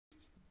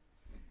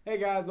Hey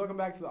guys, welcome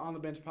back to the On the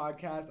Bench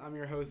podcast. I'm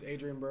your host,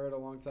 Adrian Bird.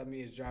 Alongside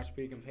me is Josh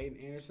Peak and Peyton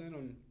Anderson,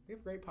 and we have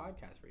a great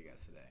podcast for you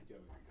guys today. You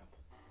have a great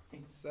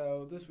couple.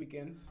 So this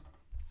weekend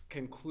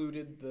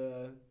concluded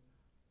the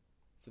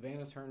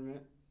Savannah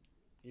tournament.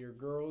 Your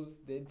girls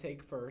did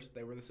take first.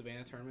 They were the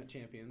Savannah tournament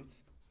champions.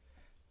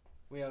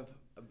 We have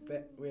a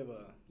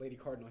Lady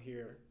Cardinal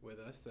here with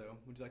us. So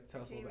would you like to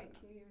tell us a little bit?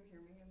 Can you even hear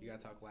me? You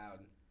gotta talk loud.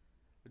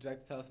 Would you like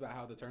to tell us about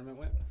how the tournament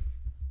went?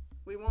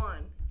 We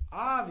won.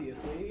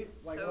 Obviously,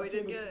 So we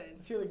did good.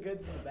 Let's hear the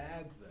goods and the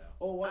bads, though.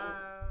 Oh,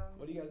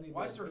 what do you guys need?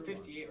 why to is there improve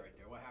on? 58 right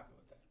there? What happened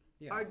with that?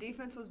 Yeah. Our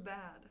defense was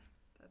bad.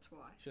 That's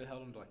why. Should have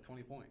held them to like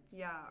 20 points.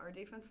 Yeah, our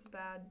defense was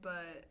bad,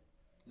 but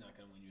Not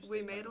going to win you we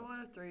state made a title. lot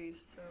of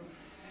threes, so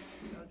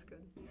that was good.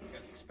 You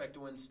guys expect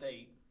to win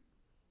state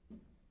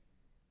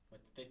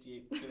with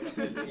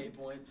 58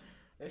 points.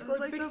 They It was scored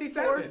like 67.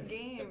 the fourth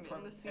game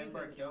in the season.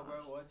 Pembroke Hill, bro,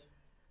 Josh. what?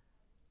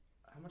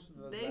 How much did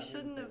those They that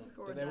shouldn't mean? have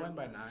scored Did they that win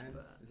by much, 9?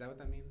 but- Is that what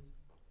that means?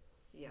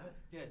 Yeah.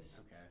 Yes.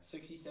 Okay.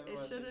 67 It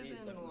minus should have 58 is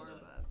been definitely more, not.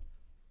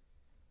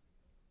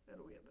 but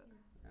it'll get better.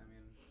 I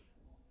mean,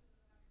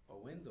 a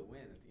win's a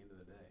win at the end of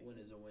the day. Win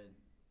is a win.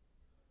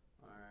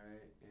 All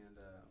right, and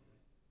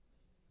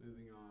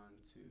moving on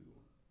to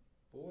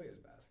boys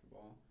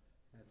basketball.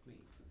 That's me.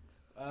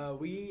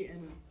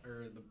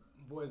 The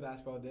boys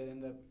basketball did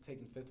end up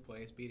taking 5th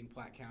place, beating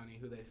Platte County,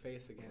 who they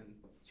face again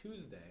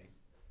Tuesday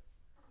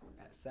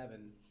at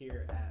 7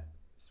 here at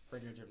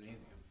Springer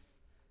Gymnasium.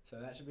 So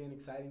that should be an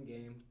exciting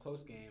game,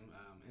 close game.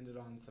 Ended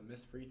on some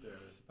missed free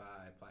throws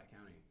by Platte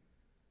County.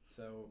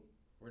 So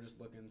we're just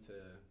looking to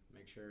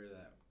make sure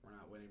that we're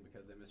not winning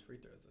because they missed free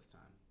throws this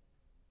time.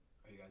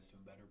 Are you guys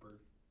doing better, Bird?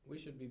 We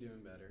should be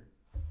doing better.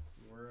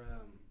 We're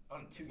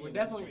On a two-game we're win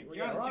definitely streak.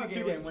 we're on a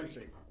two-game two-game win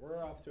streak.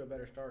 We're off to a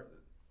better start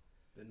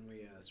than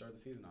we started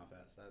the season off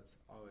at. So that's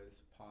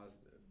always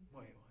positive.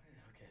 Wait, what?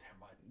 Okay, never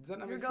mind. Does that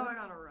not You're make going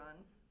sense? on a run,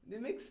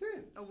 It makes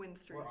sense. a win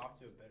streak. We're off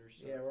to a better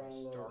start. Yeah, we're on a We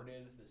little-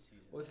 started the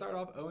season. Well, we started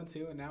off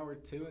 0-2, and now we're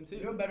 2-2.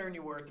 You're doing better than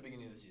you were at the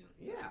beginning of the season.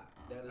 Yeah,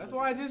 That is that's what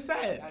what I you just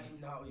said. said. That's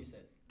not what you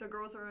said. The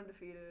girls are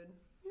undefeated.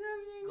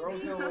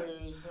 Girls gonna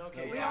lose.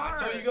 Okay, We yeah. are.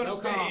 Until you go to No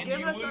state comment. and Give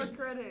you us our lose.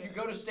 credit. You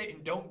go to state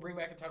and don't bring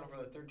back a title for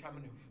the 3rd time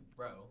in a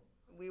row.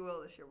 We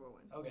will this year. We'll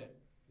win. Okay,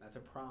 That's a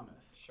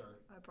promise. sure.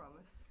 I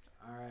promise.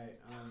 All right.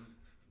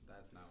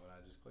 That's not what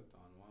I just clicked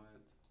on. What?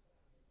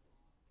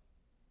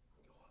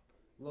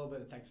 A little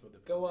bit of technical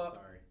difficulty. Go up.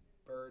 Sorry.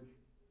 Bird.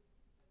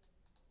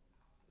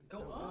 Go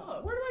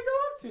up. Where do I go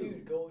up to?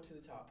 Dude, go to the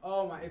top.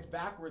 Oh my! It's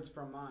backwards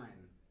from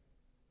mine.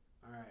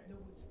 All right. No,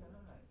 it's not.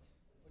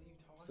 What are you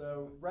talking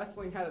So about?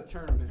 wrestling had a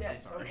tournament.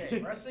 Yes, I'm sorry.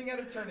 okay. Wrestling at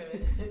a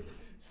tournament.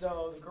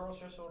 So the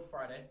girls wrestled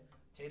Friday.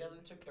 Tatum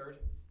took 3rd,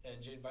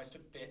 and Jade Vice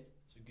took 5th.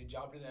 So good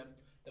job to them.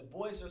 The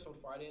boys wrestled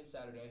Friday and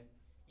Saturday.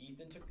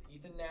 Ethan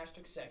Nash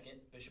took 2nd.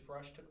 Bishop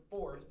Rush took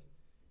 4th.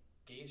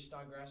 Gage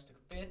Snodgrass took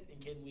 5th, and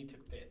Caden Lee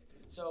took 5th.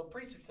 So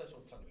pretty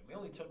successful tournament. We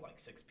only took like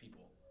 6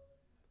 people,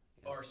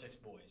 or 6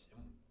 boys,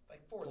 and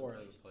like 4 of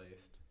them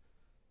placed.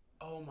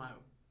 Oh my!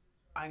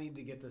 I need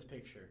to get this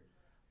picture.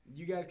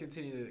 You guys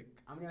continue to.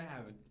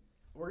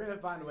 We're gonna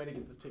find a way to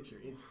get this picture.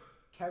 It's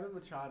Kevin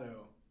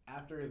Machado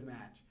after his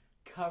match,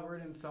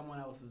 covered in someone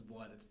else's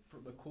blood. It's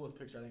the coolest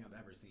picture I think I've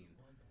ever seen.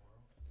 What in the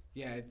world?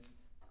 Yeah, it's.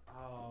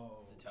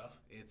 Oh. Is it tough?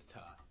 It's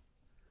tough.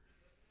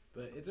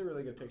 But it's a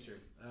really good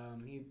picture.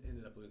 He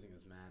ended up losing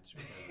his match,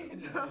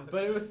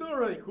 but it was still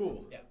really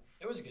cool. Yeah,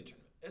 it was a good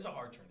tournament. It was a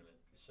hard tournament.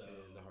 So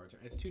It is a hard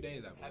tournament. It's 2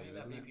 days, I believe. Having that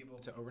isn't many it? people-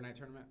 It's an overnight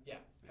tournament. yeah,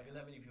 having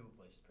that many people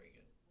placed is pretty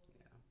good.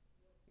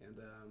 Yeah.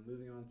 And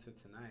moving on to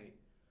tonight,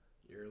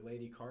 your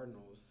Lady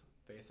Cardinals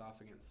face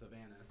off against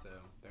Savannah, so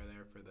they're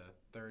there for the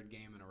 3rd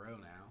game in a row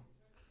now.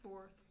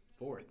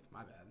 4th,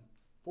 my bad.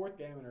 4th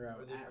game in a row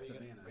at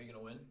Savannah. Are you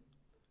gonna win?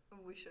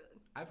 We should.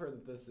 I've heard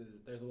that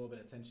there's a little bit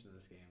of tension in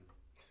this game.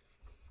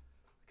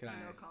 Can I?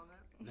 No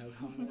comment. No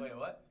comment. Wait,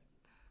 what?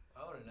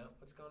 I want to know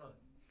what's going on.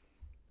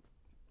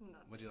 No.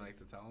 Would you like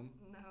to tell them?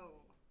 No.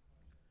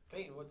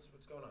 Peyton, what's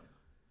going on?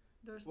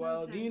 There's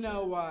Well, no do you tension.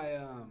 know why?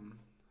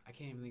 I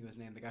can't even think of his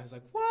name. The guy who's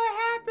like, "What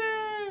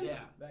happened?"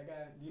 Yeah. That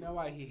guy. Do you know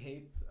why he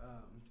hates?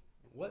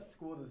 What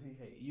school does he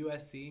hate?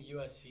 USC.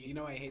 USC. You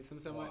know why he hates them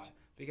so Why? much?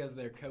 Because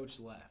their coach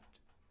left.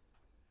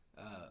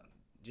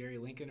 Jerry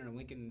Lincoln or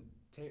Lincoln.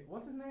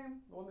 What's his name?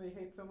 The one that he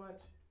hates so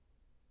much.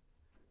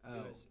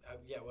 USC.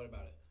 Yeah. What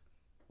about it?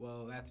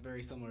 Well, that's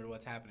very similar to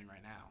what's happening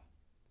right now.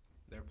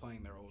 They're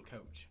playing their old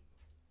coach,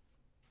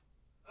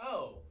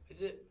 Oh,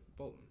 is it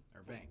Bolton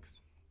or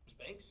Banks.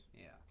 Banks?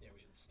 Yeah. Yeah, we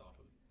should stop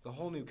him. It's a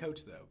whole new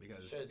coach though,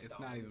 because Should it's stop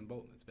not him. even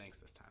Bolton, it's Banks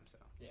this time, so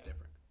it's Yeah.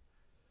 different.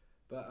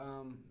 But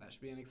that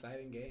should be an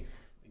exciting game,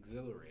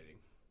 exhilarating.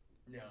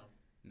 No,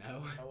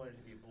 No. I want it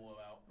to be a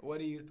blowout.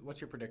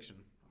 What's your prediction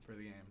for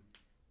the game,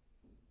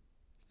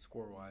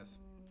 score wise?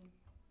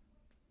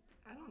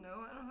 I don't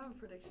know. I don't have a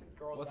prediction.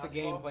 Girls What's the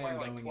basketball, game plan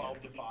probably going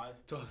in?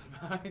 like 12-5.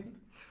 12-9.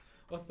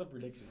 What's the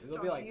prediction? It'll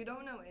Josh, be like you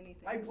don't know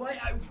anything. he played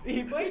I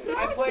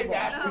played basketball.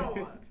 basketball.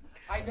 No.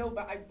 I know,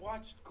 but I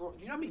watched.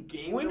 You know how many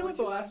games? When I was went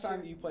the to last year?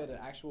 time you played an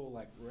actual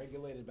like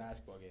regulated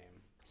basketball game?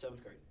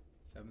 7th grade.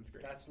 7th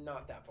grade. That's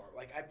not that far.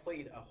 Like, I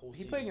played a whole He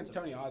season. played against in 7th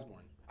Tony grade.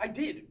 Osborne. I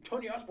did.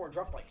 Tony Osborne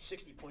dropped like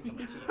 60 points on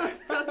my team. So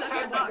that's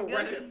had not like a good.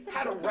 record.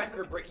 Had a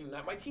record-breaking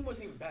night. My team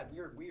wasn't even bad.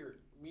 We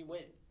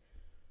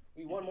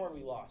won more and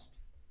we lost.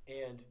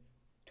 And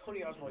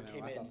Tony Osborne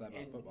came I in thought that about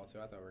and football too.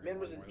 I thought we were man gonna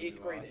was win in more than we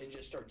 8th grade lost. and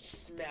just started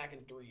smacking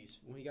threes.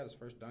 Well, he got his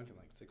first dunk in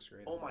like 6th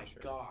grade. Oh I'm my pretty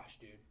sure. gosh,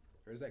 dude!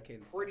 Or is that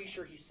Caden? Pretty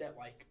sure he set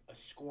like a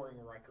scoring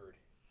record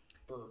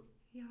for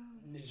Yeah.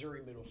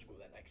 Missouri middle school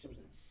that night because it was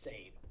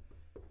insane.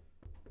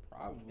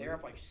 Probably. They're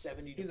up like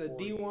 70 to He's a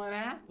 40. D1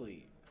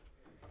 athlete.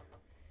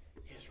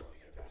 He's really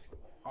good at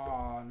basketball.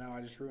 Oh no,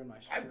 I just ruined my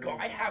streak.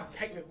 I have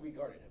technically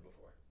guarded him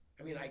before.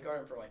 I mean, I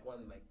guarded him for like 1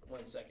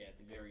 second at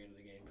the very end of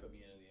the game, put me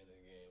in at the end of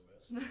the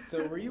game.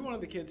 But So were you one of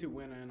the kids who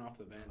went in off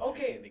the bench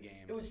Okay, in the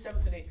game? it was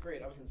 7th and 8th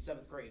grade. I was in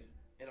 7th grade,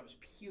 and I was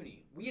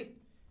puny.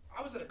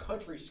 I was at a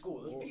country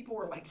school. Those Well- people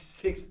were like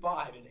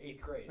 6'5" in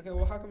 8th grade. Okay,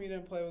 well, how come you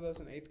didn't play with us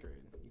in 8th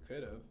grade? You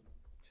could have.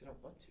 Because I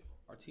don't want to.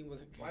 Our team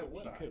wasn't good. Why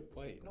would you I? could have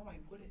played. No, I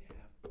wouldn't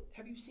have.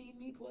 Have you seen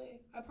me play?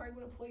 I probably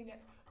wouldn't play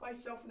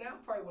myself now.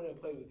 Probably wouldn't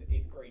have played with the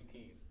 8th grade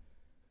team.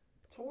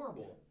 It's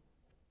horrible.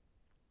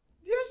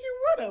 Yes, you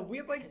would have. We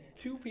had like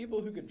 2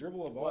 people who could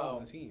dribble a ball Well,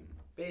 on the team.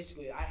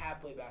 Basically, I have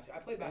played basketball.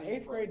 I played In basketball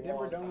 8th for grade, a Denver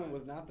long Doman time.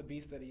 was not the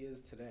beast that he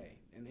is today.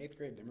 In 8th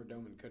grade, Denver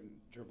Doman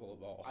couldn't dribble a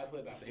ball. I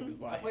played to save basketball.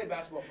 his I life. played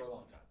basketball for a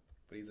long time.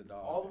 But he's a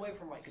dog. All the way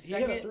from like He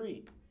hit a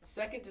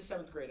second 3. to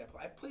 7th grade.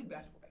 I played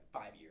basketball like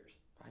 5 years.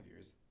 5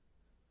 years.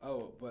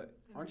 Oh, but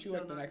aren't you So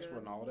like the not next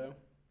good. Ronaldo?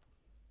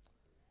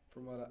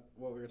 From what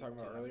we were talking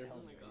about Dude, earlier? I'm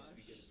telling Oh you, my I used to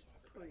be gosh. good at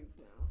soccer. Please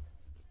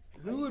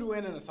no. Who would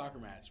win in a soccer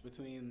match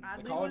between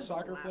Adley the college was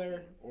soccer player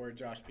laughing. or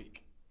Josh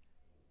Peak?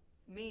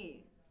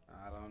 Me.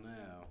 I don't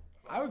know.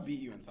 I would beat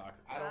you in soccer.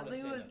 I don't want to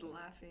Adley say was nothing.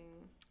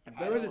 laughing. If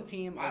there was a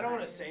team, I don't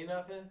want to say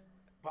nothing,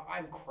 but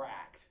I'm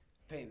cracked.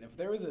 Peyton, if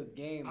there was a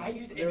game,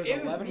 If there was it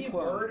was 11 me and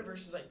clubs, Bird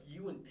versus like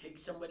you and pick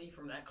somebody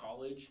from that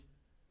college,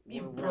 me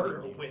and We're Bird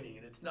are winning. winning,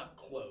 and it's not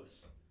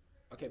close.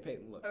 Okay,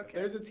 Peyton, look. If Okay.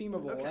 there's a team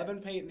of Okay.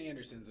 11 Peyton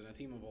Andersons and a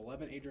team of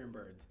 11 Adrian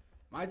Birds,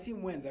 my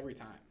team wins every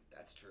time.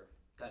 That's true.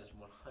 That is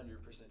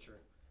 100% true.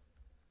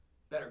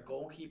 Better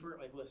goalkeeper.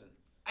 Like, listen.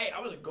 Hey, I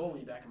was a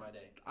goalie back in my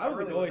day. I was a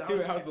really goalie too.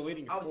 was I was the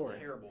leading I was scorer.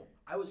 terrible.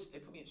 They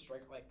put me in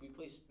striker. Like, we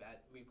played bad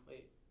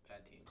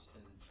teams,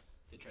 and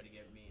they tried to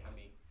get me.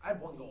 I had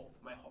 1 goal.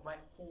 My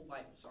whole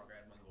life in soccer, I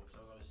had 1 goal because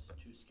I was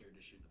too scared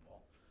to shoot the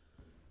ball.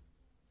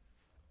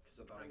 Because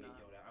I thought I'd get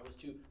yelled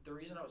at. The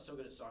reason I was so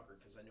good at soccer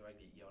because I knew I'd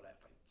get yelled at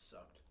if I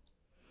sucked.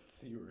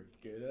 So you were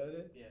good at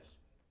it? Yes.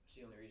 It's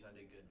the only reason I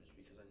did good was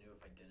because I knew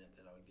if I didn't,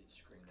 then I would get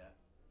screamed at.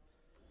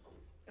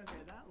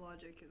 Okay, that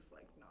logic is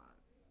like not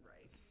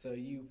right. So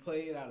you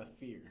played out of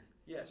fear.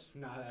 Yes.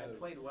 Not I out of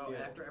played well. skill.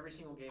 And after every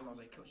single game, I was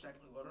like, Coach, did I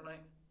play well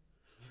tonight?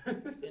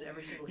 In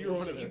every single You game.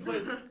 were he one of said, those.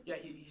 you played, yeah,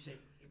 he said,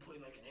 you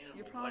played like an animal.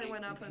 You probably buddy."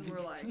 went up and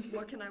were like,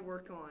 "What can I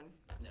work on?"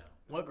 No.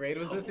 What grade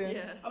was this in?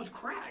 Yes. I was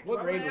cracked. What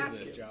Why grade would I was ask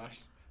this, you?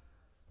 Josh?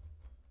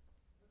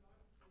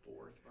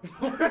 4th.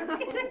 probably.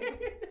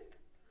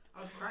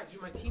 I was cracked.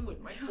 Dude, my team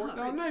would. My 4th No, I'm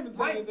grade. not even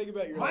saying anything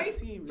about your My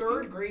team.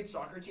 3rd grade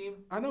soccer team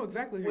I know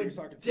exactly who your would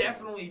soccer team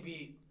definitely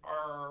be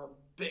our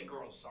big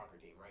girls soccer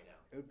team right now.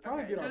 is. It would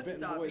probably Okay, beat our just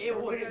Benton stop. boys. It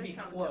soccer wouldn't guys be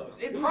sound close.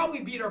 dumb. It'd probably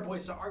beat our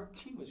boys. Our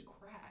team was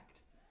cracked.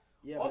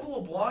 Yeah, All but the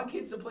LeBlanc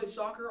kids that play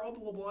soccer, all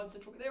the LeBlanc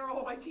Central, they were all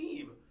on my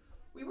team.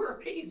 We were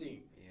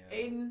amazing. Yeah.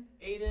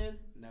 Aiden,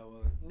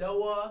 Noah.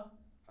 Noah,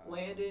 uh,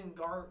 Landon,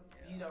 Gart.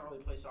 yeah. He don't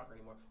really play soccer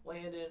anymore.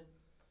 Landon.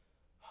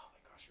 Oh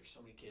my gosh, there's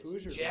so many kids.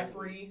 Who's your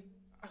Jeffrey.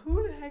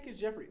 Who the heck is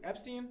Jeffrey?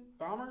 Epstein?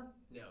 Bomber?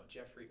 No,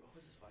 Jeffrey. What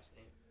was his last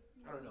name?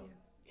 I don't know.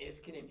 This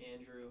kid named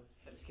Andrew.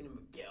 Had this kid named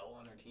Miguel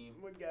on our team.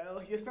 Miguel.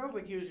 It sounds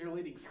like he was your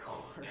leading scorer.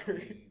 No, he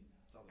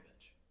was on the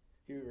bench.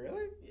 He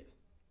really? Yes.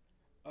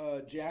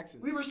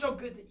 Jackson. We were so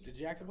good that Did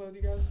Jackson play with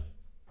you guys?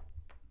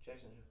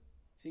 Jackson who?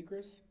 See,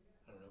 Chris?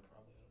 I don't know.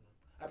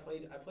 Probably.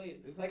 I don't know. I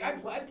played. Isn't Like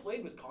that- I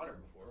played with Connor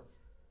before.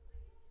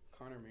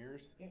 Connor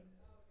Mears.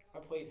 I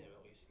played him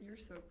at least. You're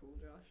so cool,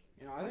 Josh.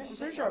 You know, I'm I'm just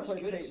pretty saying, sure I I was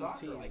played good at Peyton's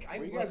soccer. team. Like, I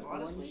Were you like, guys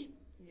honestly,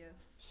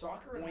 Yes.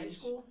 soccer in high Orange.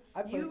 school.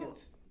 I played You-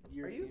 against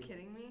your Are you team.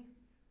 kidding me?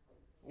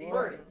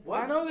 Bird,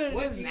 what? I know that it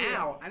what is team-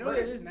 now. I know Bird,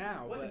 that it is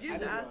now. what But Did you I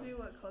just didn't- ask me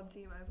what club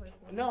team I play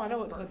for? No, I know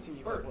what Bird. club team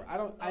you Bird. play for. I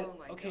don't. Oh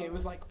my okay, it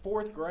was God. like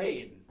 4th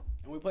grade,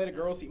 and we played a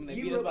girls team, and they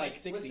You beat us were by like-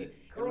 like 60. listen,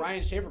 and girls-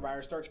 Ryan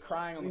Schaefermeyer starts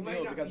crying on We the might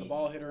field not because the be-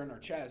 ball hit her in her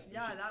chest. and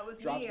Yeah, she that was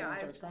drops me. down and I-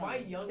 starts crying. My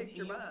young Kicked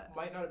your team butt.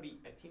 might not be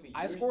a team of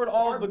I yours. scored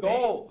all Our the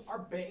Benton- goals. Our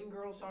Benton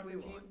girls soccer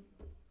We team won.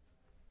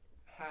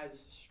 has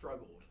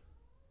struggled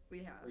We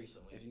have.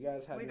 recently. If you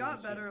guys had We me got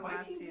on your better team- My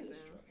last team didn't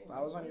season. struggle. If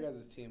I was on your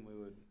guys' team,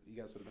 you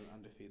guys would have been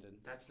undefeated.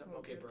 That's not Well,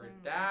 okay, good Bird.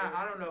 thing That we're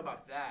I don't know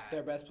about that.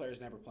 Their best player's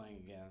never playing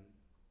again.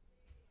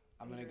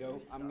 I'm gonna Andrew,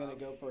 go. I'm gonna stop.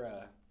 go for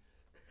a.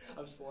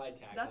 I'm slide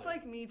tackling. That's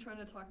like me trying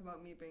to talk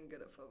about me being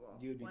good at football.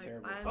 You would be like,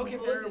 terrible. I'm Okay,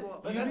 but listen,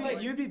 terrible. but You'd that's be,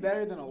 like- you'd be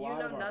better than a you lot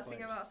know of our nothing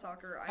players. about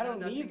soccer. I know don't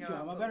nothing need to.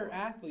 about I'm a better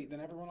football. athlete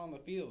than everyone on the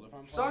field. If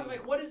I'm Soccer, playing.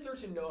 like, what is there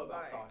to know about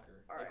Alright, soccer?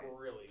 Like, alright.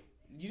 really?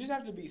 You just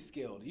have to be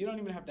skilled. You don't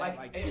even have to have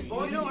Like, IQ. as long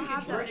You as don't you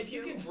have can, that if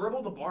you can skill.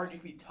 dribble the bar and you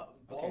can be tough,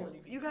 ball Okay. and you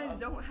can be You guys tough.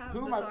 don't have Who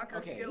the am I- soccer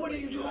okay. skills. What are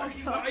that you are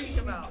talking about? I used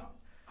to be about? tough.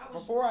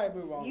 Before I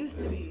move on. Used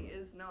to be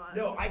is not.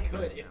 No, I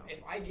could. now.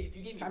 If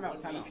you gave me Time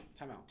out. 1 week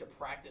Time out. to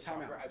practice Time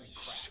soccer, out. I'd be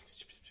cracked.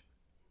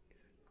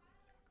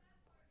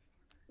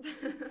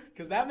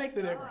 Because that makes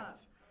a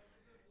difference.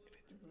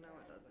 No,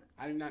 it doesn't.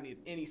 I do not need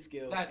any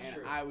skill. That's and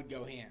true. I would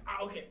go ham.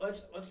 Okay,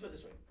 let's put it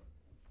this way.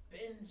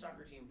 Benton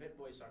soccer team, Benton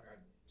boys soccer,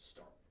 I'd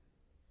start.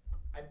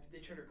 They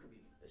tried to recruit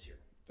me this year.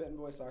 Benton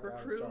boys soccer, I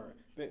would Recruit? start.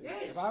 But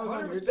Yes, if I was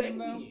Connor on your was team, begging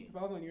though, me. if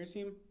I was on your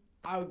team,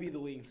 I would be the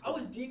leading I scorer.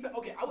 was defense.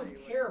 Okay, I was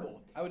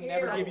terrible. I would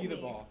never Terrible. give you the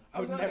me. ball. I I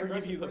was would not an never give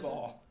aggressive you the person.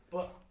 ball.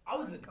 But I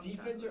was a Come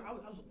defenser.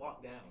 tackle. I was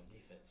locked down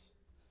defense.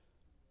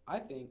 I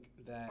think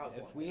that I was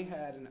if locked we down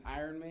had an defense.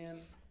 Iron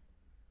Man,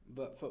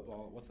 but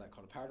football, what's that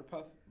called? A powder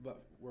puff?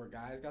 But where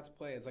guys got to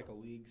play, it's like a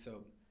league.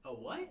 So A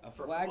what? a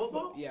For flag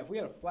football? yeah, if we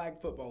had a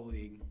flag football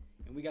league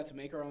and we got to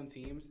make our own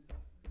teams,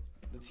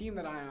 the team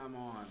that I am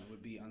on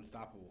would be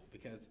unstoppable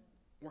because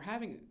we're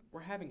having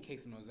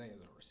Case and Jose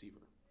as our receiver.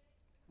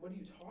 What are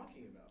you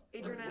talking about?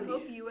 Adrian, I What do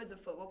hope you as a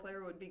football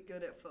player would be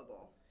good at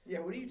football. Yeah,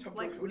 what are you talking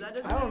Like, about?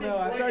 that I doesn't don't know.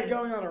 I make started sense.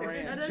 going on a If rant.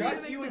 it's That doesn't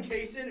just make you and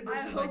sense. Kaysen I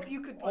versus hope like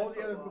you could play all the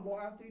other football. football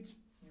athletes,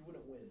 you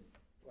wouldn't win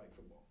flag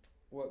football.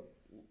 What?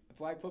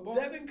 Flag football?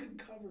 Devin could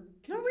cover.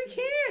 No, we Kaysen.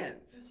 can't.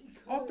 Yes, he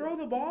could. I'll throw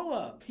the ball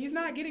up. He's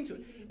not getting to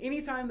it.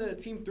 Anytime that a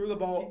team threw the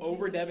ball Can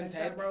over Casey Devin's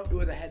catch head, that, bro? it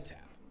was a head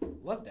tap.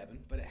 Love Devin,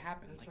 but it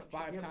happened That's like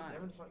not- 5 yeah, times.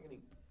 Devin's not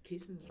getting.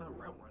 Kaysen's not a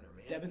route runner,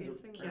 man.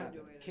 Devin's Casey yeah,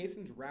 graduated.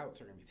 Cason's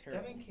routes are gonna be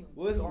terrible. Devin can.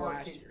 Well, this is guard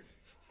last Kaysen. year.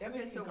 Devin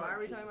Okay, can so why guard are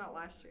we Kaysen. talking about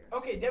last year?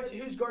 Okay, Devin.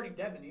 Who's guarding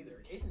Devin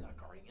either? Kayson's not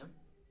guarding him.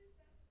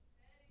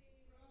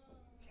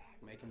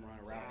 Make him run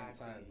a route Exactly.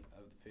 inside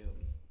of the field.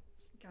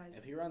 Guys,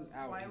 If he runs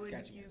out, why he's would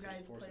catching you it. So just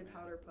guys force play him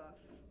out. powder puff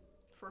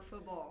for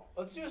football?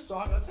 Let's do a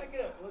soccer. Let's get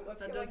That like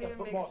doesn't a even make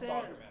football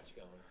soccer sense. match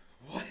going.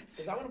 What?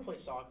 Because I want to play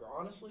soccer.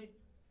 Honestly,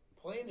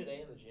 playing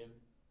today in the gym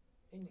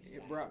made me sad.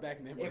 It brought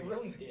back memories. It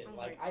really did. Oh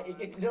Like my it God.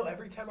 gets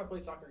every time I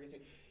play soccer, it gets me.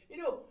 You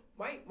know,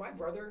 my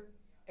brother.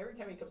 Every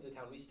time he comes to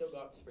town, we still go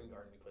out to Spring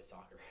Garden and we play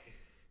soccer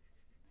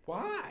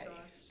Why?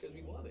 Josh, because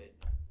we love it.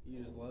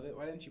 You just love it.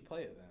 Why didn't you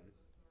play it then?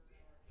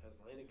 Because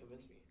Landon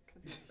convinced me.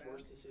 'cause he's bad.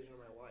 Worst decision of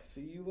my life. So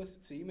you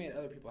listen. So you made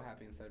other people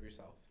happy instead of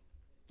yourself.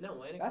 No,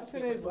 Landon. That's convinced me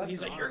today's to play football.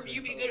 He's lesson, like, honestly,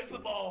 you be for good at us.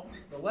 football.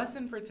 The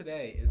lesson for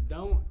today is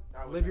don't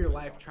I wish live I your played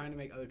life soccer. trying to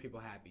make other people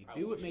happy. I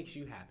Do what wish. makes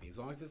you happy, as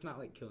long as it's not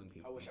like killing I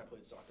people. wish I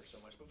played soccer so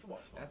much, but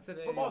football's fun. That's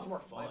today's Football's more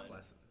fun. life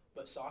lesson.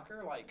 But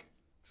soccer, like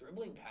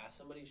dribbling past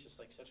somebody, is just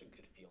like such a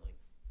good feeling.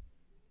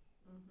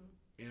 Mhm.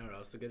 You know what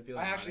else is a good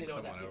feeling? I actually know Running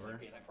what that someone feels over.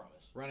 like being. I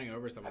promise. Running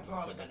over I someone.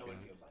 promise I know what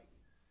it feels like.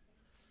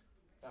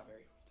 Not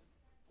very often.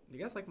 You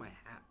guys like my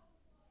hat?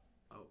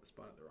 Oh,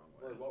 spun it the wrong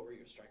way. What were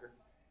you, a striker?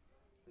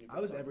 When you I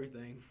played was soccer?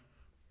 everything.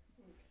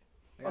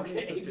 Like, I'm Okay,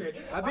 being so Adrian.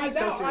 serious. I'm being so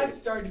now I'm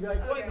serious. starting to be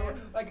like, wait, Okay.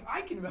 like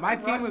I can. My I'm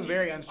team was rusty.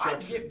 very I'd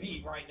unstructured. get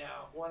beat right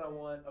now,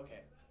 1-on-1.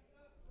 Okay,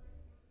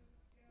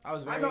 I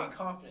was I'm very. not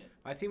confident.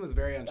 My team was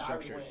very that I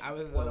would unstructured. win I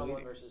was the 1-on-one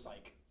leading. versus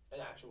like an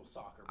actual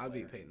soccer. I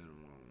player. beat Peyton in a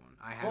one-on-one.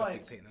 I had But- to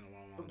beat Peyton in a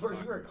one-on-one. But bro, you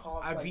were soccer.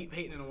 confident. I like, beat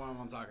Peyton in a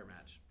one-on-one soccer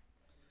match.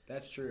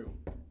 That's true.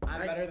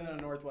 I'm I- better than a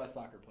Northwest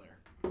soccer player.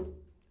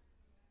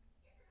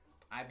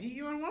 I beat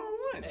you in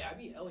one-on-one. Hey, I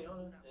beat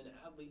Eliana and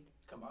Adley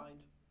combined.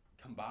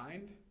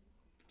 Combined?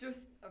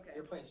 Just okay.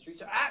 You're playing street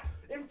soccer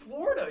in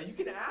Florida. You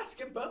can ask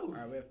him both. All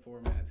right, we have 4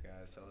 minutes,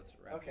 guys, so let's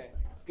wrap Okay. this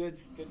thing up. Good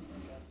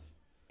podcast.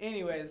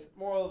 Anyways,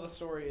 moral of the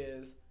story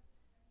is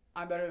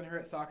I'm better than her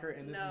at soccer,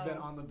 and this has No.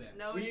 been on the bench.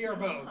 No, We it's are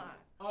both. not.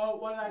 Oh,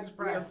 what did I just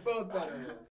We are press? both better.